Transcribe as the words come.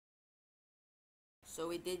So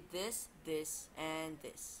we did this, this, and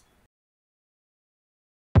this.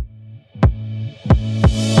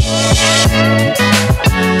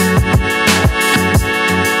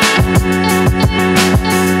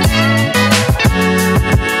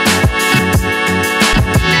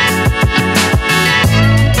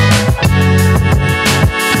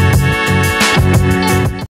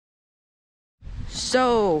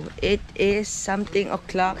 So it is something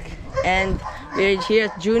o'clock and we're here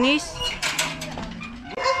at Junie's.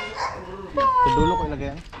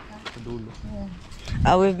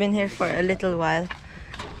 We've been here for a little while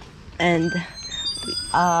and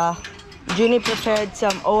Junie prepared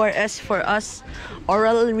some ORS for us,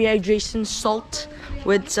 oral rehydration salt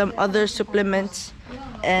with some other supplements,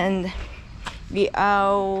 and we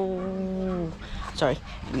are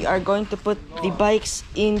going to put the bikes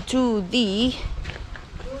into the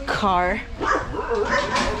car.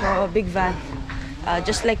 Oh, big van,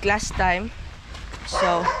 just like last time.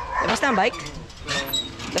 So, labas na ang bike?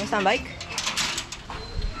 Labas na ang bike?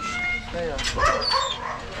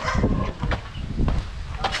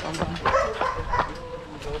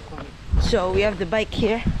 So, we have the bike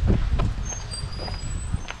here.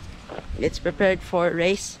 It's prepared for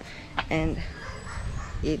race, and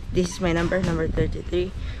this is my number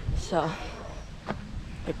 33. So,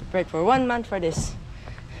 we're prepared for 1 month for this.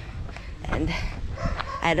 And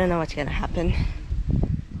I don't know what's gonna happen.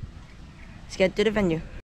 Let's get to the venue.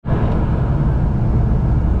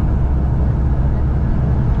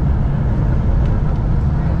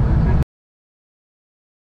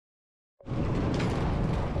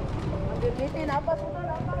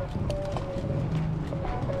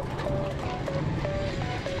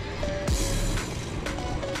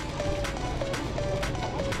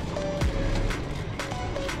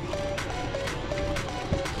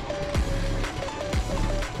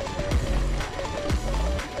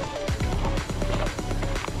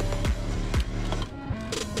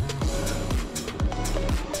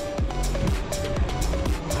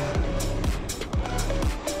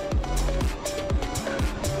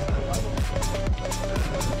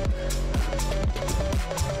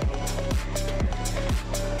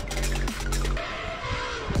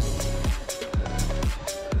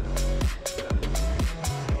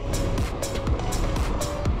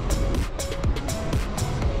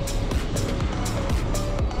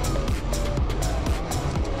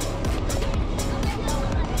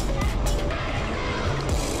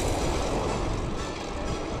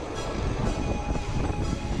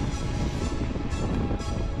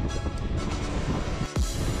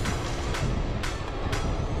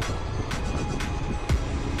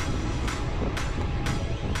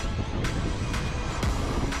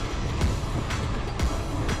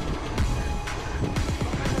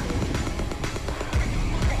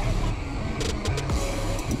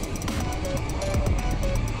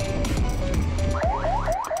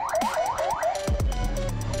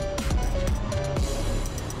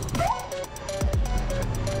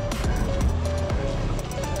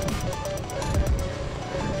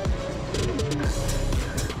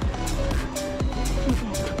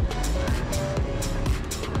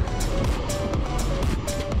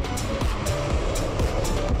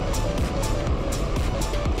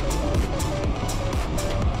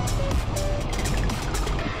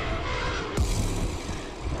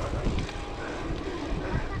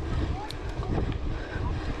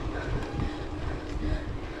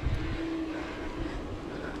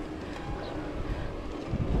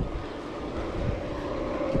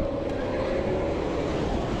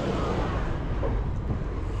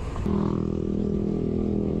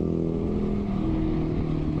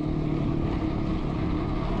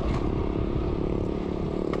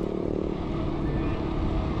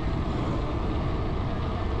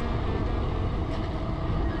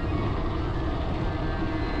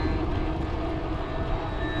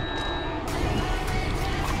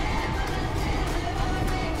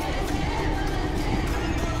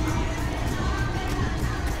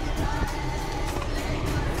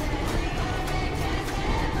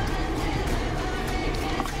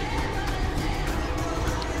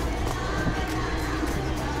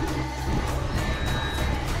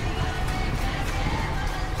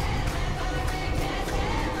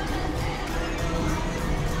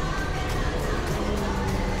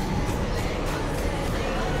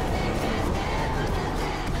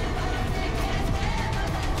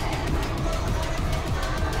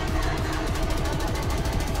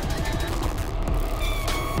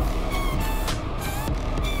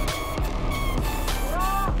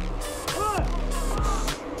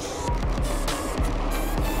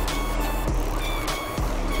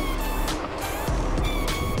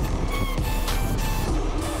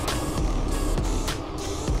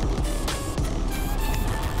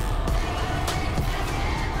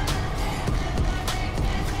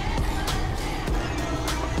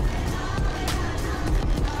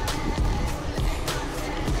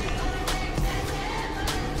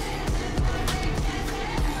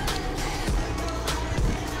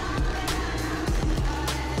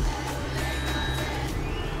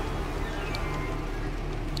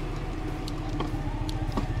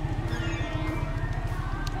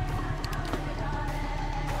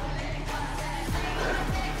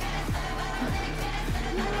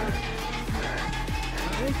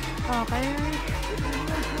 Okay.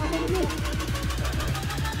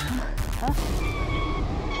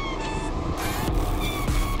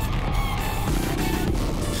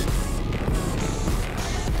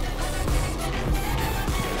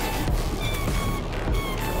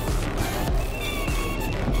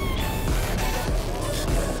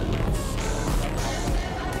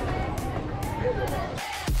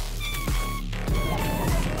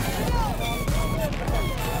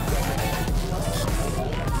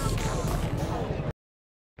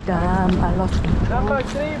 Damn, I lost control. Number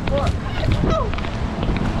 3, 4.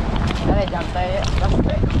 Dali, jump tayo.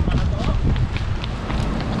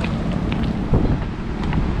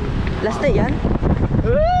 Last day yan?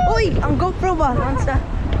 Uy! Ang GoPro ba? Nansa?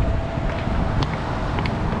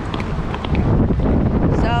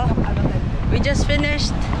 So, we just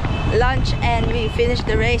finished lunch and we finished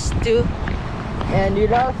the race too. And you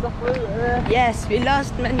lost the full. Yes, we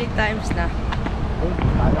lost many times na.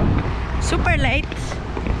 Super late.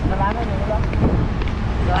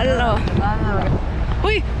 Hello.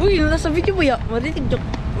 Uy! Uy! Nasa video ba ya? Marinig joke.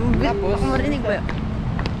 Baka marinig ba ya?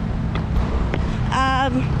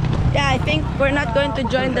 Yeah, I think we're not going to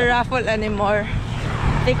join the raffle anymore.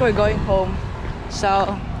 I think we're going home.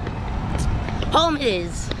 So, home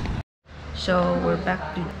it is. So, we're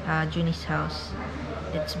back to Junie's house.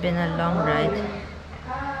 It's been a long ride.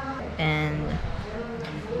 And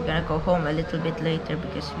we're gonna go home a little bit later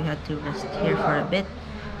because we had to rest here for a bit.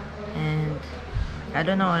 And I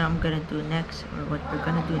don't know what I'm gonna do next or what we're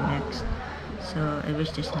gonna do next. So, I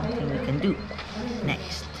wish there's something we can do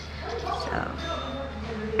next. So,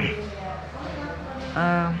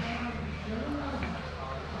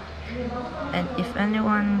 and if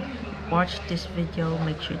anyone watched this video,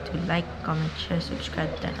 make sure to like, comment, share, subscribe,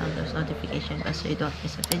 turn on those notifications so you don't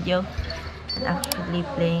miss a video. I'm actually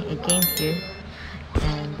playing a game here,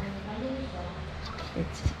 and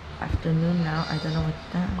it's afternoon now. I don't know what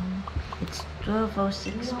time. It's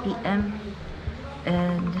 12:06 p.m.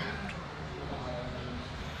 and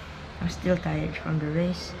I'm still tired from the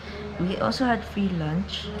race. We also had free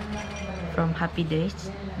lunch from Happy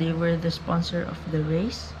Days. They were the sponsor of the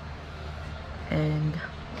race, and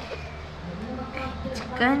it's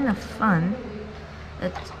kind of fun.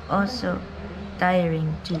 It's also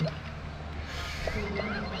tiring too.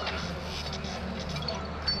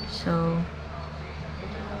 So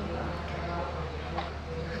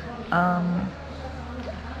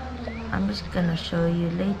I'm just gonna show you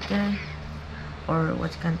later or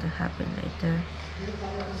what's going to happen later.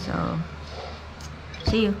 So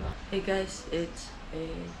see you. Hey guys, it's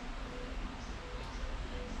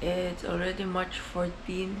already March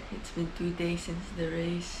 14. It's been 2 days since the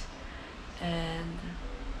race and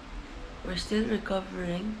we're still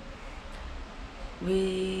recovering.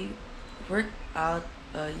 We worked out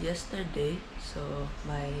yesterday, so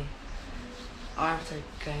my arms are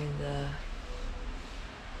kinda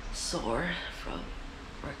sore from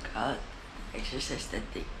workout exercise that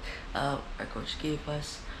our coach gave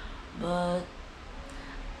us, but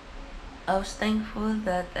I was thankful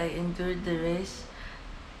that I endured the race.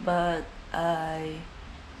 But I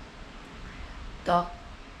talked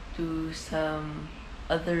to some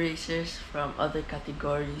other racers from other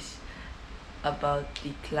categories about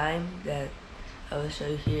the climb that I will show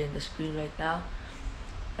you here in the screen right now,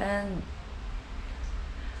 and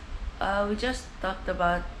we just talked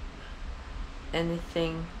about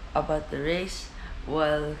anything about the race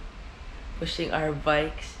while pushing our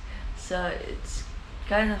bikes. So it's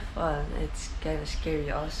kind of fun. It's kind of scary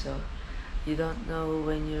also. You don't know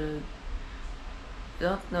when you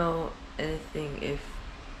don't know anything. If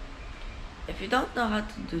you don't know how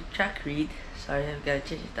to do track read, sorry, I've got to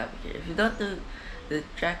change the topic here. If you don't do the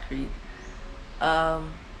track read,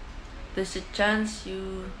 there's a chance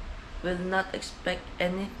you will not expect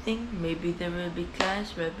anything. Maybe there will be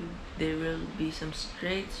climbs, maybe there will be some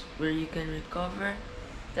straights where you can recover.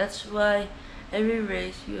 That's why every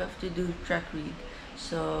race you have to do track read,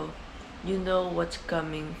 so you know what's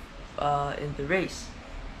coming in the race.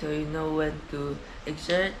 So you know when to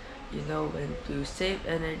exert, you know when to save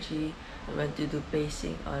energy, and when to do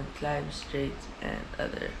pacing on climb, straights, and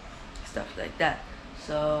other stuff like that.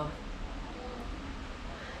 So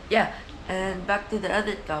yeah, and back to the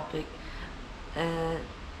other topic. And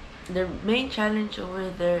the main challenge over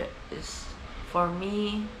there is, for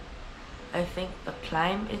me, I think the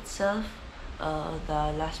climb itself,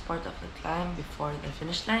 the last part of the climb before the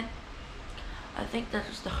finish line. I think that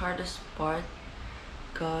was the hardest part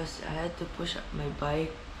because I had to push up my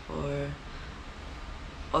bike for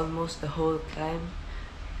almost the whole climb,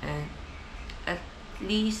 and at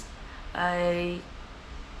least I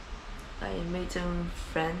made some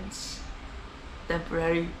friends,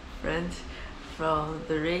 temporary friends from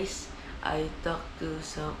the race. I talked to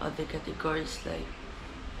some other categories like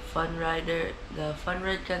the fun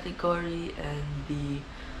ride category, and the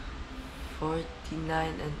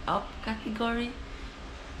 49 and up category.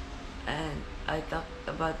 And I talked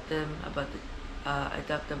about them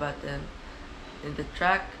in the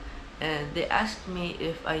track, and they asked me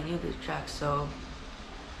if I knew the track. So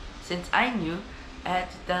since I knew, I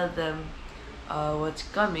had to tell them what's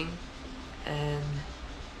coming and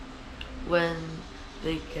when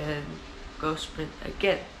they can go sprint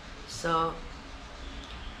again. So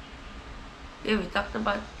yeah, we talked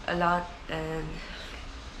about a lot, and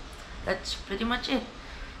that's pretty much it.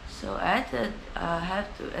 So I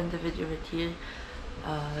have to end the video right here.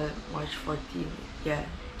 March 14th, yeah,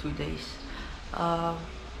 2 days. Um,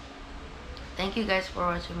 Thank you guys for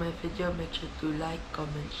watching my video. Make sure to like,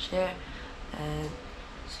 comment, share, and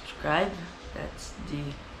subscribe. That's the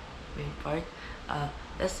main part.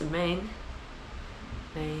 That's the main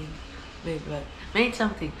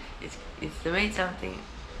something. It's the main something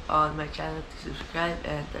on my channel to subscribe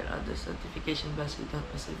and turn on those notification bells so you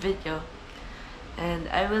don't miss a video. And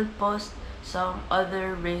I will post some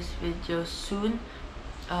other race videos soon.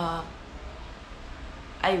 I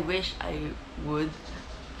wish I would,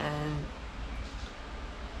 and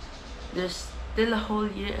there's still a whole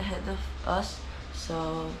year ahead of us. So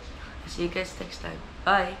I'll see you guys next time.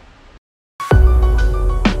 Bye.